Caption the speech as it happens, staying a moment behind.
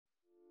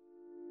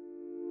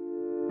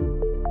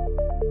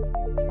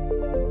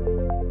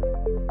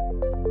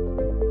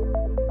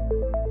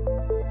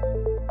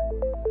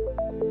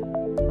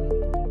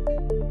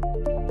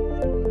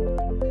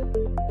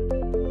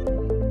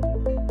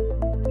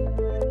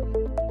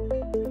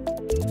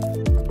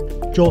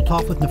Joel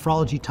Topf with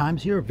Nephrology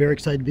Times here. Very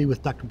excited to be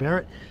with Dr.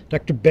 Barratt.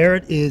 Dr.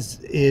 Barratt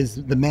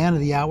is the man of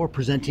the hour,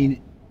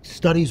 presenting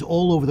studies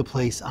all over the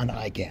place on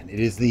IgAN. It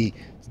is the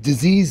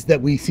disease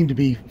that we seem to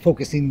be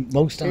focusing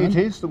most on. It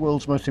is the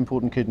world's most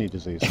important kidney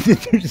disease.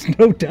 There's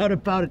no doubt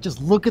about it.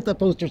 Just look at the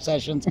poster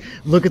sessions,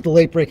 look at the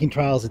late-breaking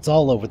trials. It's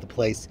all over the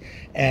place.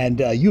 And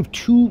you have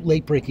two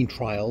late-breaking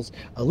trials.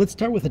 Let's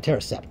start with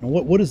atacicept. Now,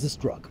 what is this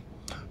drug?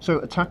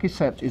 So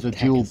atacicept is a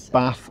dual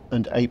BAFF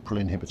and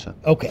APRIL inhibitor.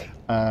 Okay.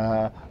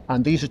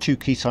 And these are two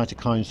key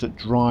cytokines that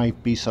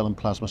drive B-cell and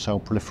plasma cell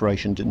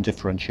proliferation and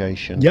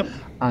differentiation. Yep.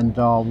 And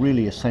are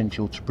really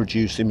essential to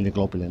produce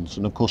immunoglobulins.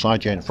 And of course,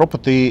 IgA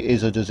nephropathy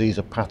is a disease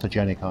of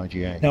pathogenic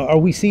IgA. Now, are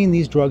we seeing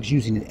these drugs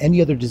using in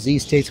any other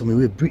disease states? I mean,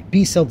 we have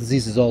B-cell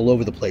diseases all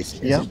over the place.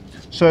 Yeah.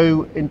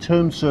 So in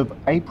terms of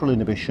APRIL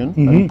inhibition,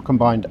 and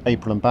combined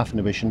APRIL and BAFF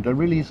inhibition, there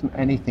really isn't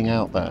anything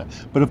out there.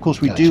 But of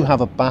course, we do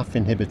have a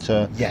BAFF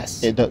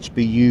inhibitor that's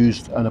been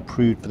used and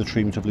approved for the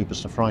treatment of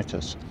lupus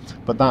nephritis.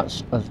 But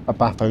that's a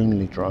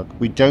BAFF-only drug.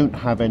 We don't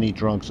have any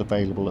drugs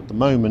available at the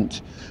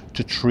moment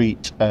to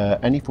treat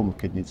any form of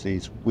kidney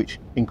disease which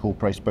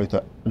incorporates both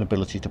an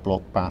ability to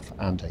block BAFF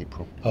and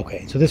APRIL.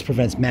 Okay, so this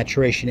prevents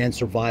maturation and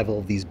survival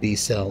of these B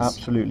cells.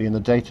 Absolutely, and the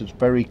data is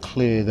very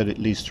clear that it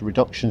leads to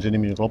reductions in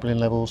immunoglobulin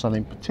levels, and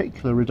in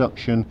particular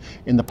reduction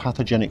in the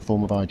pathogenic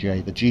form of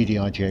IgA, the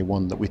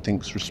Gd-IgA1 that we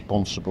think is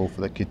responsible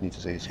for the kidney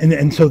disease.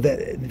 And so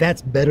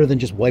that's better than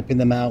just wiping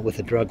them out with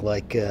a drug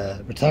like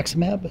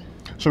rituximab?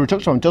 So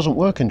rituximab doesn't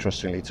work,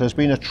 interestingly. So there's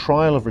been a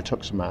trial of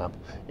rituximab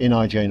in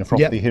IgA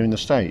nephropathy here in the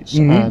States,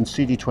 and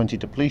CD20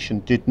 depletion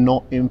did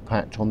not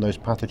impact on those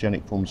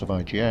pathogenic forms of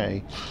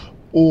IgA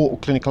or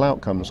clinical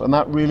outcomes. And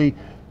that really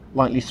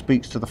likely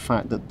speaks to the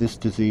fact that this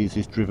disease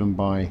is driven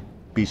by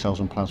B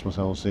cells and plasma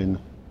cells in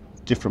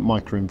different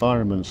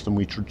microenvironments than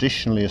we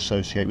traditionally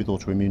associate with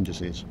autoimmune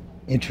disease.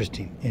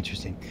 Interesting,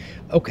 interesting.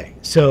 Okay,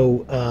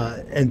 so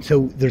and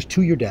so there's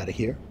 2-year data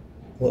here.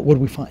 What do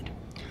we find?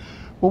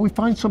 Well, we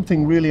find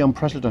something really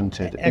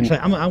unprecedented. Actually,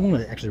 I want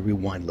to actually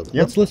rewind a little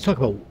bit. Let's talk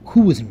about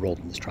who was enrolled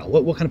in this trial.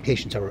 What kind of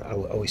patients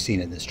are we seeing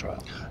in this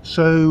trial?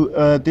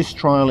 So this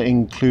trial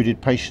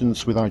included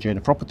patients with IgA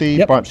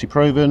nephropathy, biopsy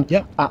proven,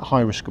 at high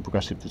risk of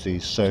progressive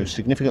disease. So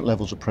significant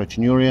levels of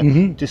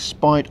proteinuria,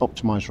 despite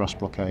optimized RAS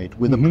blockade,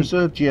 with a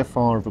preserved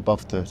GFR of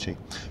above 30.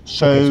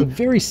 So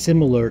very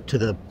similar to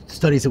the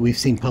studies that we've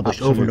seen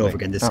published over and over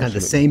again. This kind of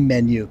the same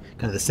menu,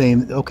 kind of the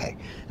same. Okay.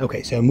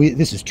 So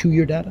this is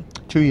 2-year data.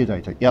 2-year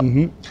data.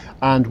 Yep.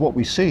 And what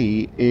we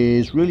see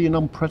is really an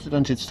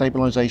unprecedented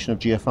stabilization of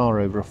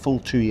GFR over a full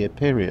 2-year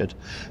period,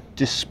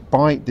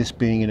 despite this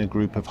being in a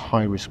group of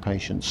high-risk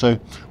patients. So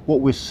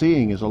what we're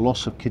seeing is a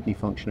loss of kidney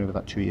function over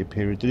that 2-year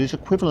period that is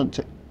equivalent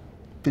to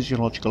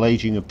physiological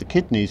aging of the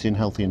kidneys in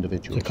healthy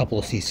individuals. So a couple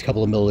of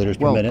milliliters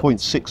per minute.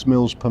 0.6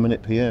 mils per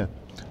minute per year.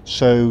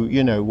 So,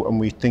 you know, when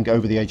we think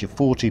over the age of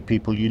 40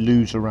 people, you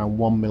lose around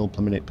 1 mil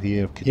per minute per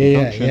year of kidney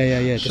function.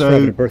 Yeah. Just for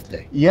having a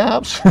birthday. Yeah,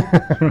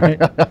 absolutely.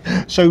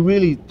 So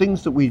really,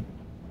 things that we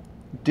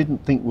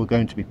didn't think were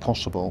going to be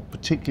possible,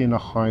 particularly in a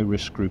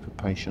high-risk group of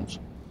patients.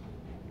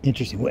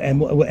 Interesting.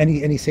 And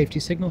any safety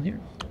signal here?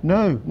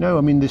 No.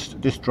 I mean,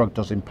 this drug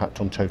does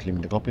impact on total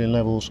immunoglobulin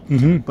levels,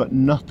 but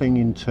nothing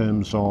in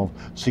terms of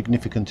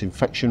significant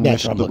infection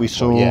risk that we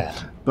saw.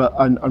 But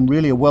and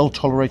really a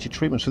well-tolerated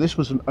treatment. So this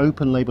was an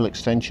open-label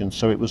extension.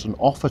 So it was an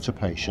offer to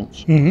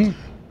patients,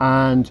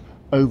 and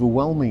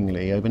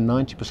overwhelmingly, over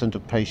 90%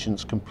 of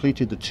patients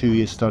completed the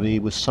 2-year study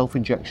with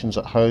self-injections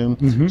at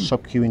home,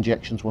 sub-Q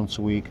injections once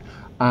a week,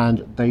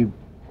 and they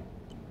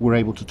were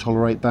able to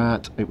tolerate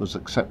that. It was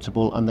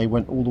acceptable, and they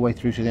went all the way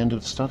through to the end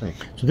of the study.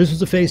 So this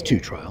was a phase 2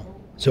 trial.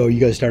 So are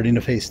you guys starting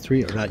a phase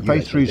 3 or not?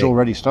 Phase 3 has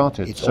already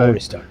started. It's already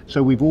started.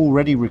 So we've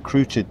already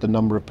recruited the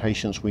number of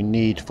patients we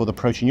need for the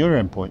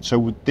proteinuria endpoint.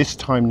 So this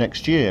time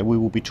next year, we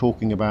will be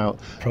talking about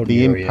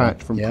the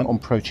impact on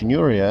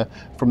proteinuria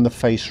from the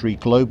phase 3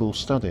 global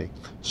study.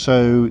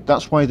 So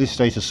that's why this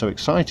data is so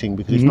exciting,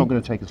 because it's not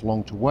going to take us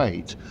long to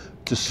wait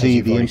to see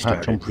the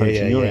impact on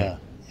proteinuria.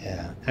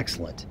 Yeah.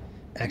 Excellent.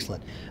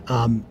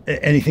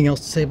 Anything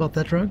else to say about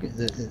that drug?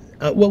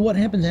 Well, what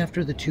happens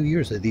after the 2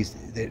 years?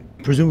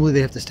 Presumably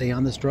they have to stay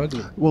on this drug?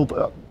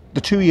 Well,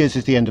 the 2 years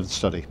is the end of the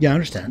study. Yeah, I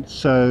understand.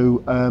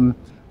 So,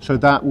 so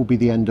that will be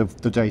the end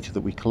of the data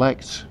that we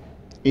collect.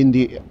 In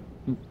the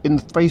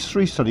phase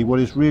 3 study, what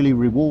is really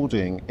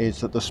rewarding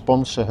is that the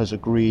sponsor has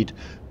agreed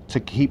to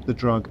keep the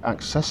drug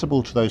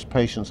accessible to those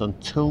patients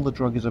until the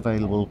drug is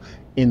available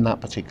in that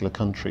particular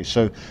country.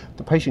 So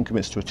the patient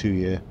commits to a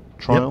 2-year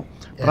trial,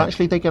 but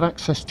actually they get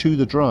access to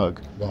the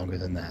drug longer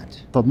than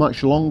that, but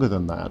much longer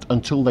than that,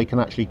 until they can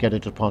actually get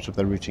it as part of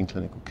their routine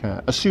clinical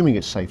care, assuming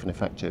it's safe and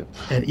effective.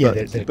 And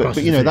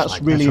but you know,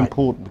 that's really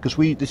important, because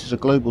this is a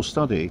global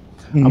study,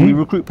 and we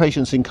recruit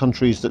patients in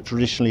countries that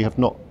traditionally have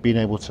not been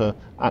able to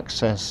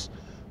access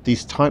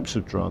these types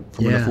of drug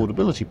from an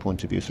affordability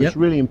point of view. So it's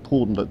really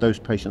important that those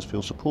patients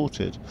feel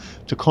supported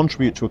to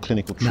contribute to a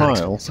clinical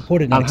trial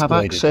and have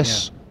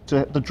access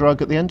to the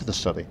drug at the end of the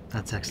study.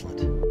 That's excellent.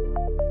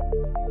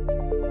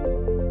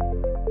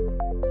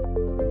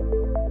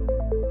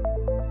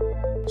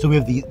 So we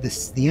have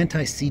the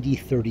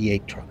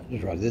anti-CD38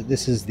 drug.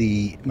 This is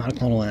the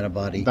monoclonal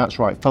antibody. That's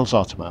right,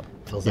 felzartamab.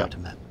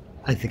 Felzartamab. Yep.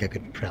 I think I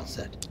could pronounce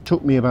that.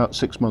 Took me about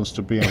 6 months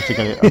to be able to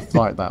get it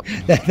like that.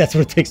 That's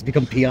what it takes to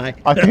become PI?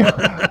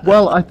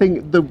 I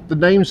think the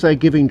names they're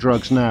giving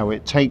drugs now,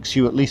 it takes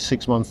you at least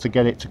 6 months to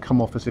get it to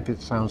come off as if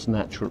it sounds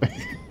naturally.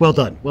 Well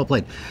done, well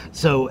played.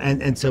 So,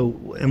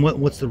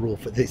 what's the rule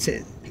for this?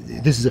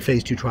 This is a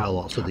phase 2 trial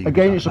also.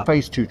 Again, it's a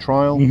phase 2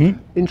 trial.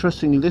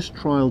 Interestingly, this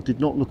trial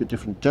did not look at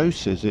different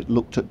doses, it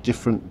looked at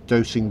different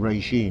dosing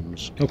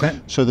regimes. Okay.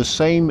 So the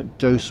same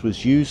dose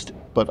was used,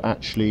 but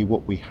actually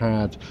what we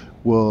had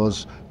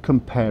was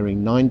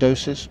comparing 9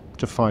 doses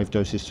to 5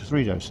 doses to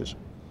 3 doses.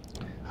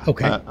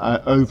 Okay.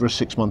 Over a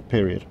 6-month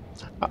period.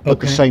 But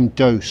the same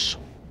dose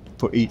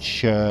for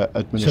each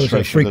administration. So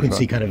it's a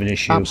frequency kind of an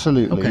issue.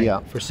 Absolutely, yeah.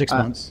 For 6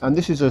 months. And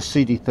this is a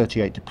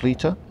CD38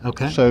 depleter.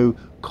 Okay. So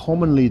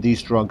commonly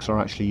these drugs are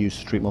actually used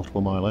to treat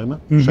multiple myeloma.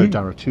 So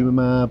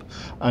daratumumab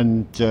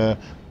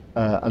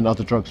and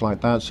other drugs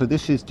like that. So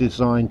this is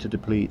designed to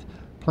deplete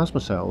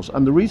plasma cells,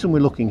 and the reason we're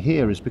looking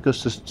here is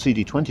because the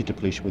CD20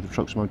 depletion with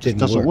rituximab just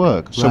doesn't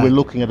work. So we're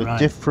looking at a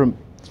different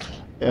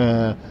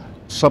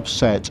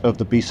subset of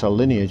the B cell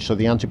lineage, so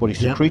the antibody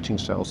secreting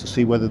cells, to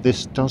see whether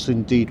this does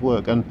indeed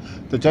work. And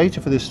the data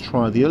for this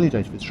trial, the early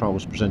data for this trial,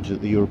 was presented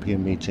at the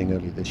European meeting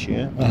earlier this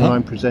year. What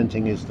I'm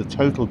presenting is the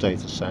total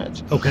data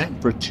set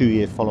for a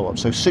 2-year follow-up.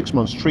 So 6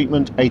 months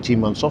treatment, 18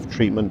 months off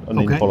treatment, and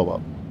then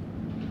follow-up.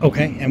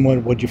 Okay, and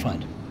what did you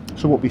find?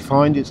 So what we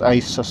find is a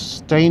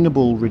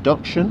sustainable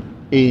reduction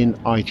in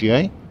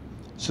IgA,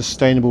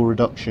 sustainable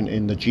reduction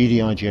in the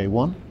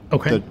Gd-IgA1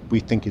 that we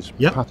think is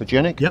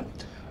pathogenic,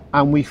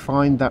 and we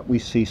find that we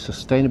see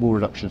sustainable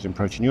reductions in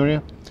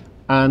proteinuria,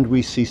 and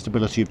we see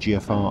stability of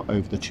GFR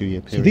over the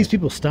 2-year period. So these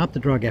people stop the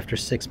drug after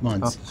 6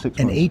 months,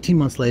 and 18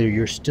 months later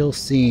you're still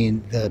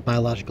seeing the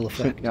biological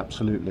effect?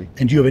 Absolutely.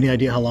 And do you have any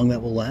idea how long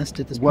that will last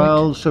at this point?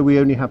 Well, so we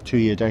only have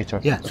 2-year data.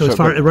 Yeah, so as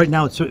far right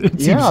now it seems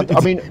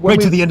right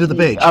to the end of the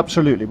page.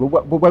 Absolutely, but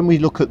when we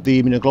look at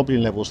the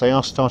immunoglobulin levels, they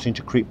are starting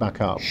to creep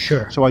back up.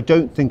 Sure. So I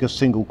don't think a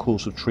single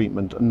course of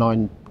treatment, a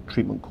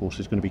 9-treatment course,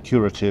 is going to be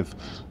curative,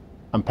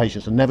 and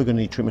patients are never going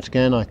to need treatment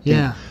again, I think.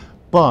 Yeah.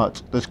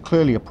 But there's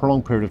clearly a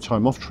prolonged period of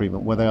time off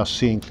treatment where they are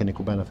seeing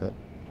clinical benefit.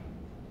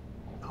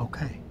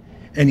 Okay.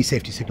 Any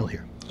safety signal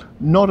here?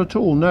 Not at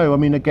all, no. I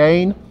mean,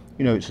 again,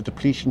 you know, it's a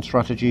depletion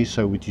strategy,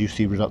 so we do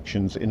see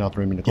reductions in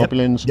other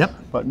immunoglobulins,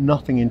 but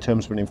nothing in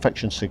terms of an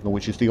infection signal,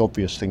 which is the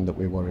obvious thing that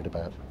we're worried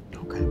about.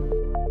 Okay.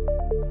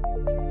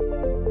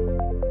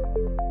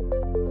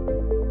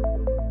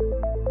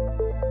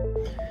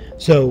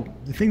 So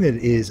the thing that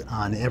is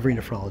on every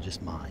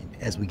nephrologist's mind,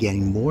 as we're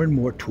getting more and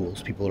more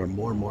tools, people are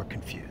more and more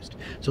confused.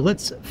 So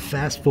let's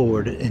fast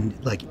forward and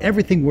like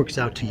everything works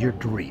out to your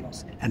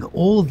dreams and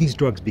all of these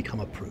drugs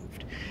become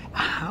approved.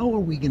 How are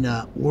we going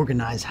to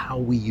organize how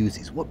we use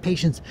these? What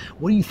patients,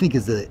 what do you think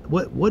is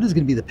what is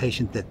going to be the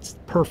patient that's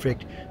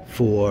perfect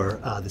for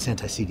this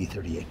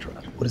anti-CD38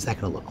 drug? What is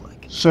that going to look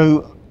like?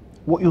 So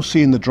what you'll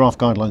see in the draft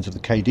guidelines of the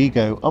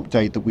KDIGO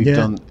update that we've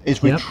done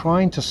is we're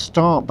trying to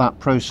start that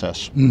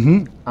process.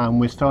 And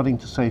we're starting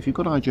to say, if you've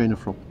got IgA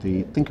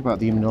nephropathy, think about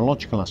the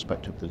immunological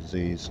aspect of the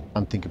disease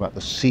and think about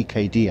the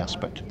CKD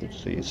aspect of the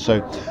disease.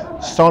 So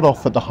start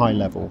off at the high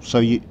level. So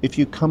if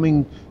you're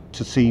coming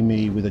to see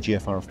me with a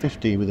GFR of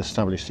 50 with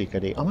established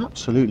CKD, I'm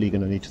absolutely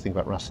going to need to think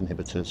about RAS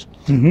inhibitors.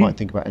 Might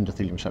think about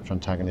endothelium receptor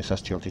antagonists,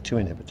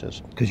 SGLT2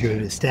 inhibitors. Because you're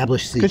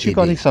established CKD. Because you've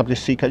got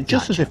established CKD,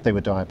 just as if they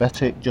were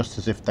diabetic, just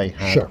as if they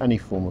had any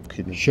form of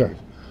kidney disease.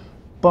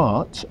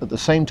 But at the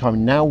same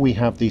time, now we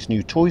have these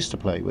new toys to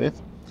play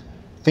with.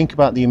 Think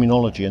about the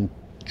immunology and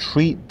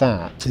treat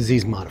that.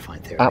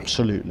 Disease-modifying therapy.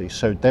 Absolutely.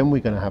 So then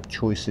we're going to have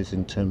choices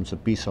in terms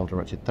of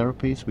B-cell-directed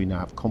therapies. We now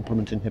have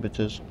complement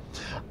inhibitors.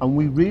 And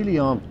we really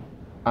aren't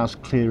as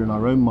clear in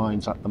our own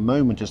minds at the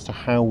moment as to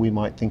how we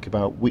might think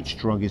about which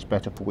drug is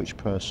better for which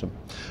person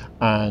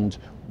and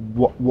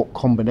what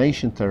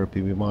combination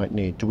therapy we might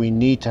need. Do we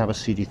need to have a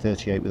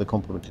CD38 with a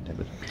complement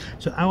inhibitor?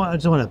 So I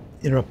just want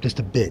to interrupt just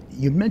a bit.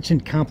 You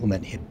mentioned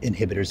complement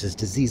inhibitors as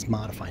disease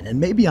modifying, and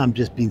maybe I'm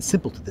just being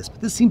simple to this, but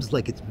this seems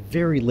like it's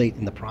very late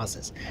in the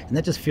process, and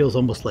that just feels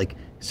almost like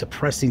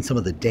suppressing some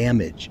of the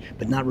damage,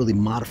 but not really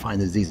modifying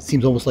the disease. It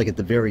seems almost like at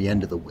the very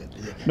end of the whip.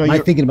 Am I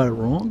thinking about it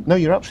wrong? No,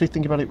 you're absolutely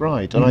thinking about it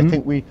right, and I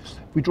think we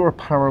draw a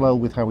parallel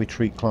with how we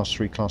treat class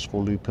 3, class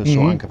 4 lupus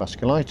or ANCA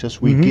vasculitis.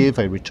 We give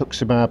a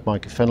rituximab,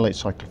 mycophenolate,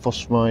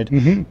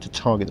 cyclophosphamide to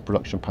target the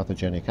production of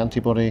pathogenic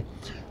antibody.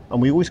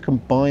 And we always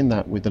combine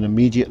that with an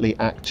immediately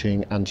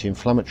acting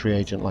anti-inflammatory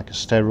agent like a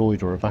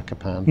steroid or a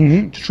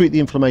Vacapan to treat the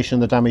inflammation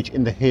and the damage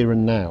in the here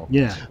and now.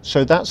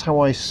 So that's how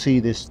I see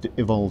this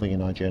evolving in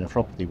IgA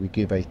nephropathy. We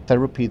give a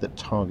therapy that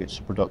targets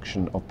the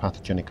production of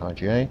pathogenic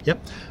IgA.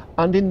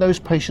 And in those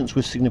patients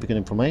with significant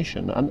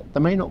inflammation, and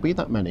there may not be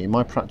that many, in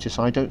my practice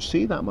I don't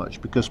see that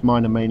much because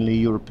mine are mainly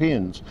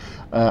Europeans,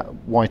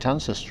 white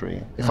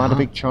ancestry. If I had a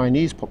big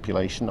Chinese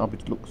population, I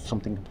would look at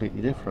something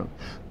completely different.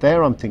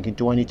 There I'm thinking,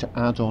 do I need to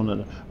add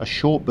on a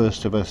short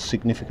burst of a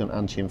significant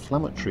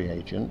anti-inflammatory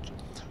agent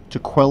to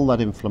quell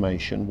that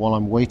inflammation while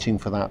I'm waiting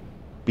for that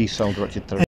B cell directed therapy.